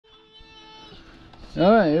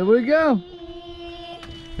All right, here we go.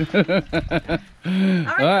 All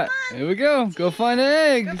right, here we go. Go find the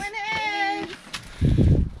eggs. Go find the eggs.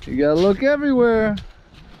 You gotta look everywhere.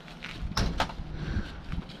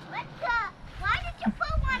 Why did you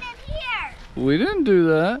put one in here? We didn't do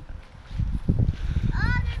that.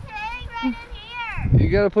 Oh, there's an egg right in here. You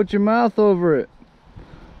gotta put your mouth over it.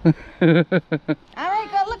 All right, go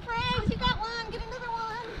look for eggs. You got one. Get another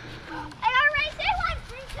one. I already see one.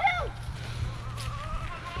 Me too.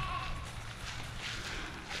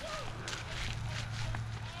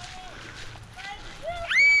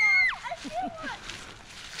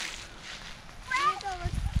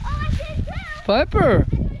 Piper,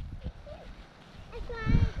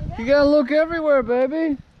 you gotta look everywhere,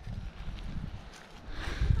 baby.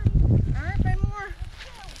 All right, find more.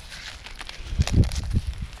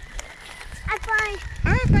 I find.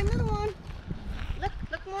 All right, find another one. Look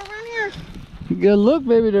more around here. You gotta look,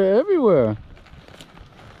 baby. They're everywhere.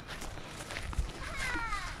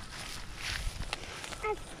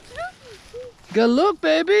 You gotta look,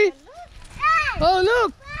 baby. Oh,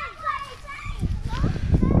 look.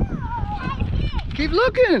 Keep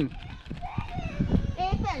looking.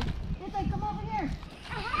 Ethan, come over here.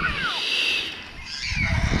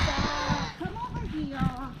 Come over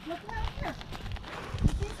here. Look right here.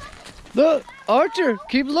 Look, Archer,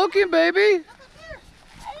 keep looking, baby.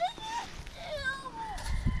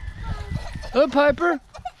 Look, Piper,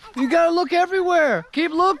 you gotta look everywhere.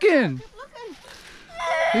 Keep looking.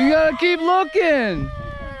 You gotta keep looking.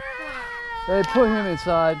 Hey, put him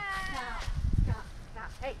inside. Stop.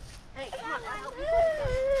 Hey, come on.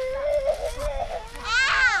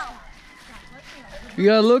 Ow! You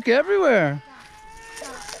gotta look everywhere.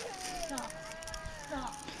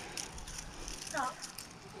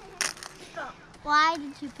 Why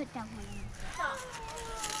did you put that one in?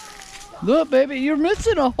 Look, baby, you're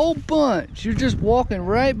missing a whole bunch. You're just walking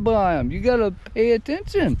right by them. You gotta pay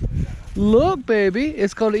attention. Look, baby,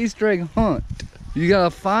 it's called an Easter egg hunt. You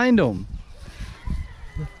gotta find them.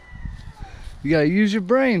 You gotta use your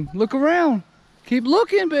brain. Look around. Keep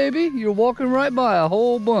looking, baby. You're walking right by a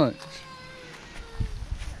whole bunch.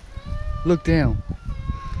 Look down.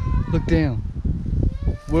 Look down.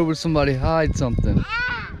 Where would somebody hide something?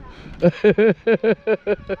 Why? There's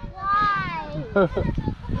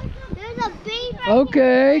a bee right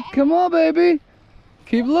Okay, come on, baby.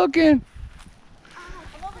 Keep looking.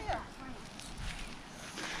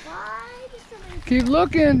 Why did somebody... Keep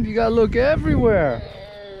looking. You gotta look everywhere.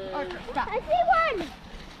 I see one!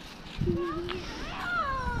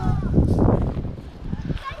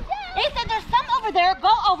 Ethan, there's some over there. Go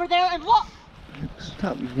over there and look.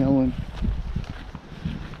 Stop yelling.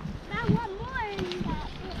 Not one more in that.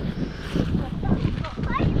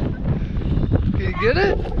 Can you get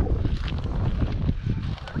it?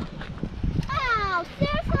 Ow,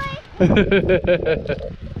 seriously?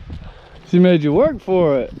 She made you work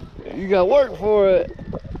for it. You got work for it.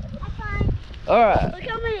 I find... All right. Look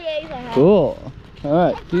how many eggs I have. Cool. All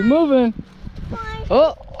right, keep moving. Fine.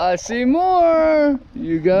 Oh, I see more.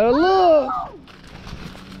 You gotta look.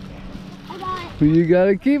 I got it. You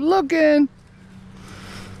gotta keep looking.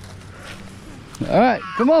 All right,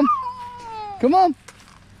 come on. Come on.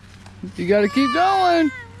 You gotta keep going.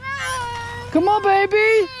 Come on,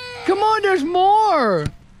 baby. Come on, there's more.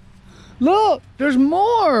 Look, there's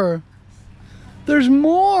more. There's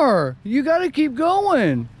more. You gotta keep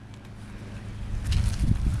going.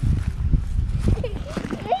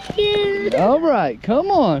 All right,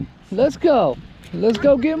 come on. Let's go. Let's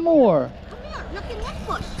go get more. Come here. Look in this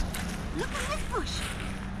bush. Look in this bush.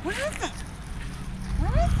 Where is it?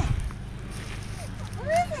 Where is it?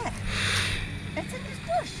 Where is it? It's in this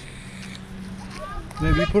bush.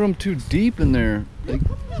 Maybe you put them too deep in there. Like,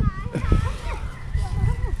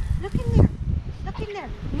 Look in there. Look in there.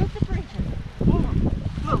 Move the branches. Move.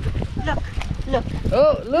 Look.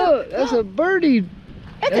 oh, look, that's a birdie.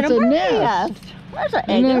 That's a nest. There's an Isn't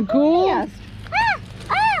egg in a that cool? nest.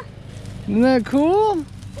 Isn't that cool?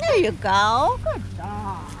 There you go. Good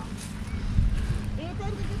job. Ethan, did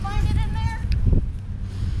you find it in there?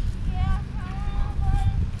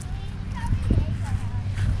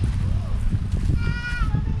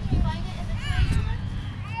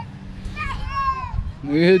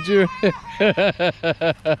 We hit your.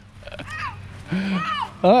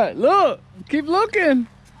 All right, look. Keep looking.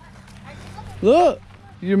 Look,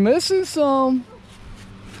 you're missing some.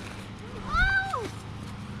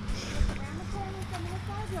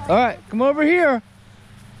 All right, come over here.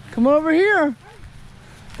 Come over here.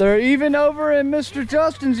 They're even over in Mr.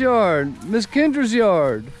 Justin's yard, Miss Kendra's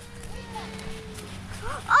yard.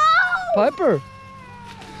 Oh! Piper,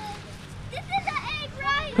 This is an egg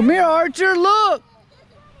right come here, Archer. Look.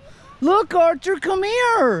 Look, Archer, come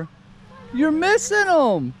here. You're missing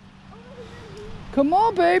them. Come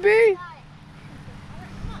on, baby.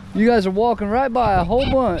 You guys are walking right by a whole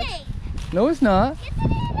bunch. No, it's not.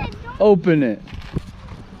 Open it.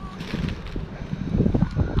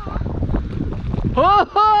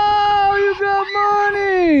 Oh, you got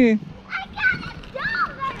money.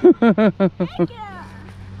 I got $1.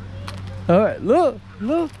 All right, look,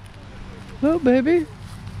 baby.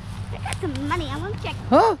 I got some money. I want to check.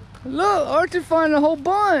 Huh? Look, Archer found a whole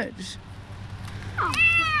bunch.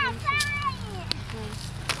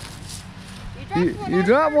 You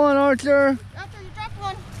dropped one, Archer. Archer, you dropped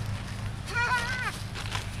one.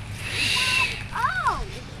 Oh!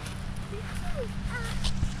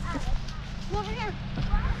 Come over here.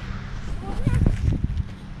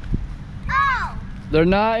 Oh! They're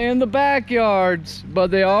not in the backyards,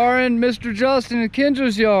 but they are in Mr. Justin and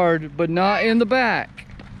Kendra's yard, but not in the back.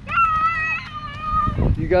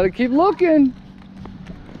 You gotta keep looking.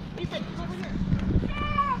 He said, come over here.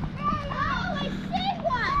 Oh, I see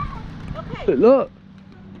one! Okay.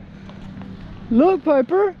 Look,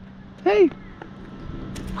 Piper. Hey.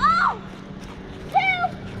 Oh! Two!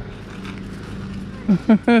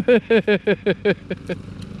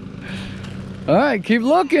 All right, keep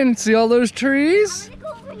looking. See all those trees? I'm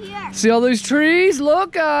gonna go over here. See all those trees?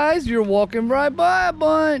 Look, guys, you're walking right by a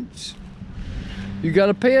bunch. You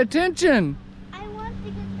gotta pay attention. I want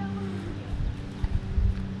to get the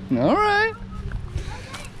one. All right.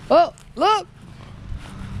 Oh, look.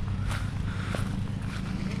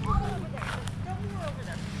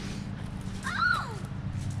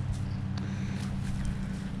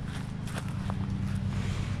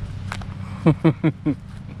 Come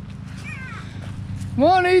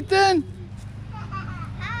on, Ethan.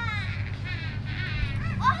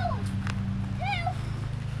 Oh!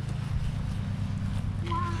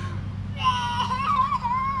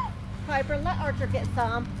 Piper, let Archer get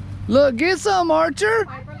some. Look, get some, Archer.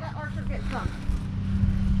 Piper, let Archer get some.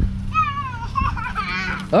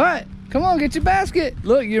 All right, come on, get your basket.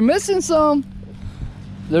 Look, you're missing some.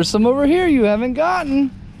 There's some over here you haven't gotten.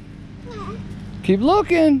 Keep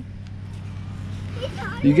looking.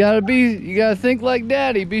 You gotta think like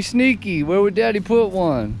Daddy. Be sneaky. Where would Daddy put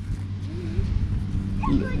one?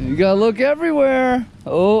 You gotta look everywhere.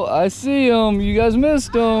 Oh, I see them. You guys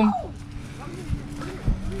missed them.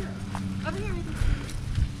 Over here, Ethan.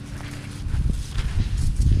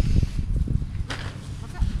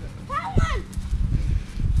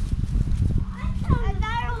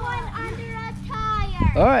 Another one under a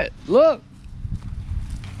tire. All right, look.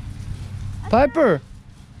 Piper,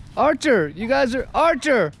 Archer, you guys are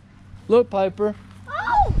Archer. Look, Piper.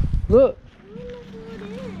 Oh! Look, I don't know who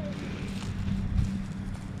it is.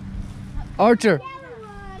 Archer. The other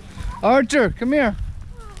one. Archer, come here.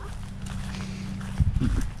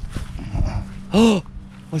 Oh,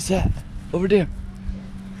 what's that? Over there.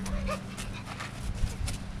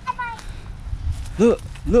 Look,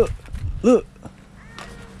 look, look.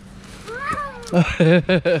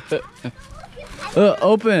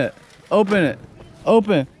 Open it. Open it.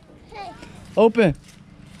 Open. Open.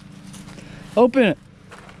 Open it.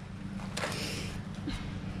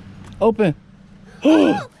 Open.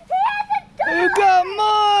 Oh, you got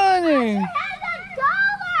money. $1.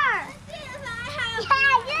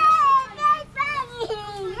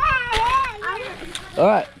 All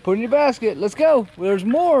right, put in your basket. Let's go. There's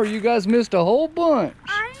more. You guys missed a whole bunch.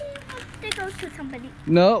 I want to go to somebody.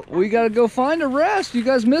 No, we got to go find the rest. You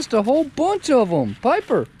guys missed a whole bunch of them.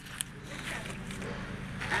 Piper.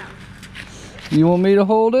 You want me to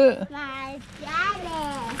hold it? My daddy.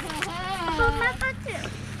 Hold my butt too.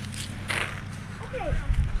 Okay.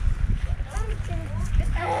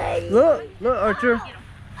 Look, Archer.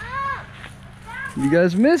 You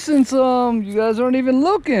guys missing some. You guys aren't even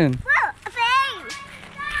looking. Whoa, a thing.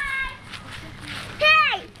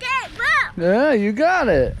 Hey, Dad, look. Yeah, you got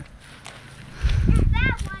it. It's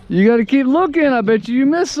that one. You got to keep looking. I bet you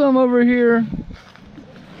missed some over here.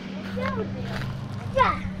 Yeah.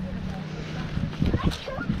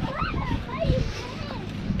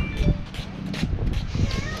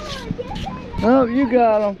 Oh, you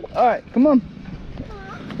got them. All right, come on.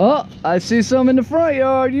 Oh, I see some in the front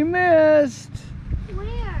yard. You missed.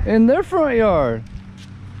 Where? In their front yard.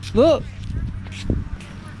 Look,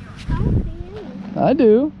 I don't see any. I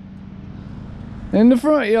do. In the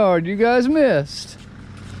front yard, you guys missed.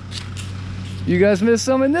 You guys missed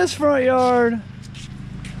some in this front yard.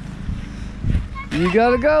 You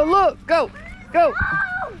gotta go. Look, go, go.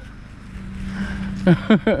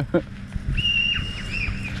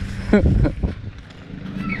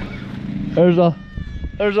 There's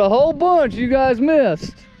a whole bunch you guys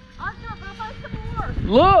missed. Archer, go find some more.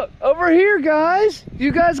 Look, over here, guys.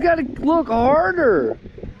 You guys got to look harder.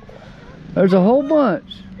 There's a whole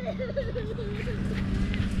bunch.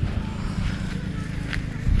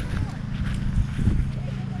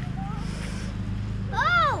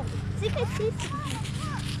 Oh! See, I see something.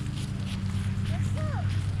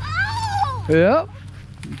 Oh! Yep.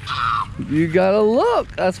 You got to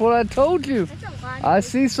look. That's what I told you. That's a lot. I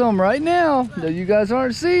see some right now that you guys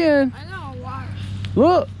aren't seeing. I got a lot.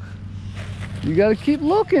 Look. You got to keep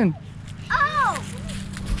looking. Oh!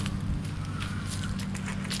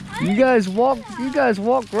 You guys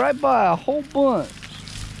walked right by a whole bunch.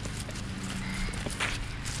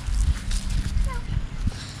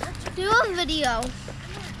 Do a video.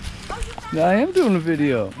 I am doing a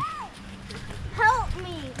video. Help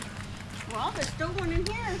me. Well, there's still one in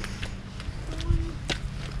here.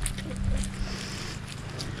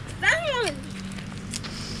 Found one.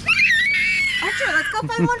 Archer, let's go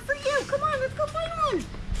find one for you. Come on, let's go find one.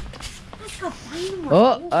 Let's go find one.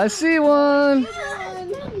 Oh, I see one. I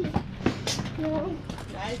see one.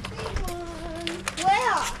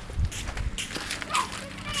 Where? I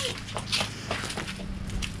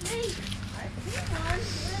see one.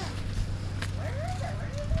 Where is it?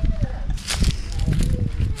 Where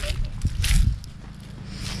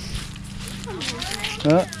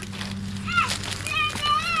is it?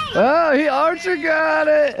 Oh, Archer got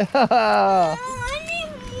it. I need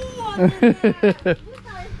more.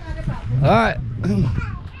 All right.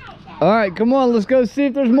 All right, come on, let's go see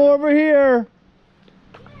if there's more over here.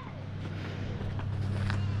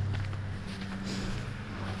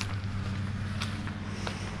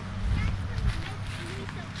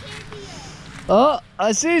 Oh,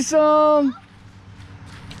 I see some.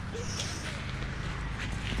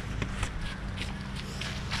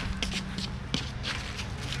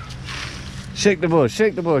 Shake the bush,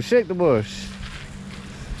 shake the bush, shake the bush.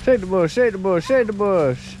 Shake the bush, shake the bush, shake the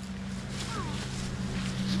bush.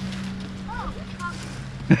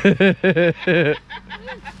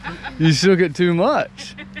 You shook it too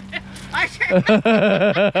much.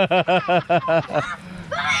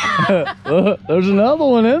 There's another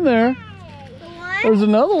one in there. There's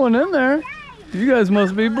another one in there. You guys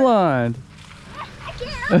must be blind.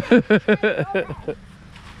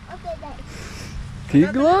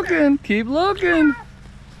 Keep looking, keep looking.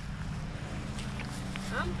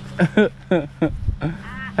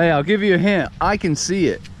 Hey, I'll give you a hint. I can see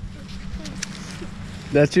it.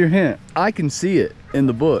 That's your hint. I can see it in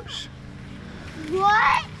the bush.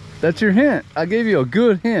 What? That's your hint. I gave you a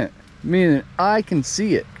good hint, meaning I can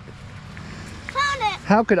see it. Found it.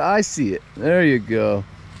 How could I see it? There you go.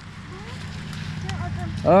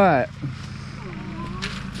 All right.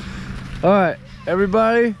 All right,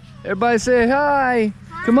 everybody say hi.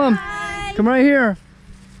 Come on. Come right here.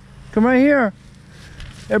 Come right here.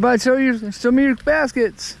 Everybody show me your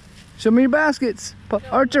baskets. Show me your baskets.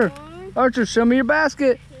 Archer, show me your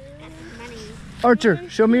basket. Archer,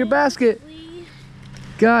 show me your basket.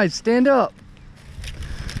 Guys, stand up.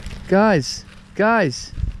 Guys.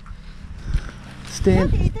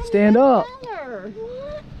 Stand up.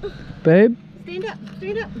 Babe. Stand up,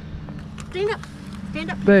 stand up, stand up,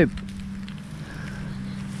 stand up. Babe.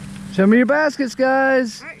 Show me your baskets,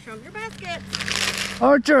 guys. All right, show them your basket.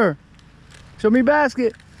 Archer, show me your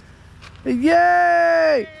basket.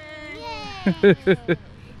 Yay! Yay.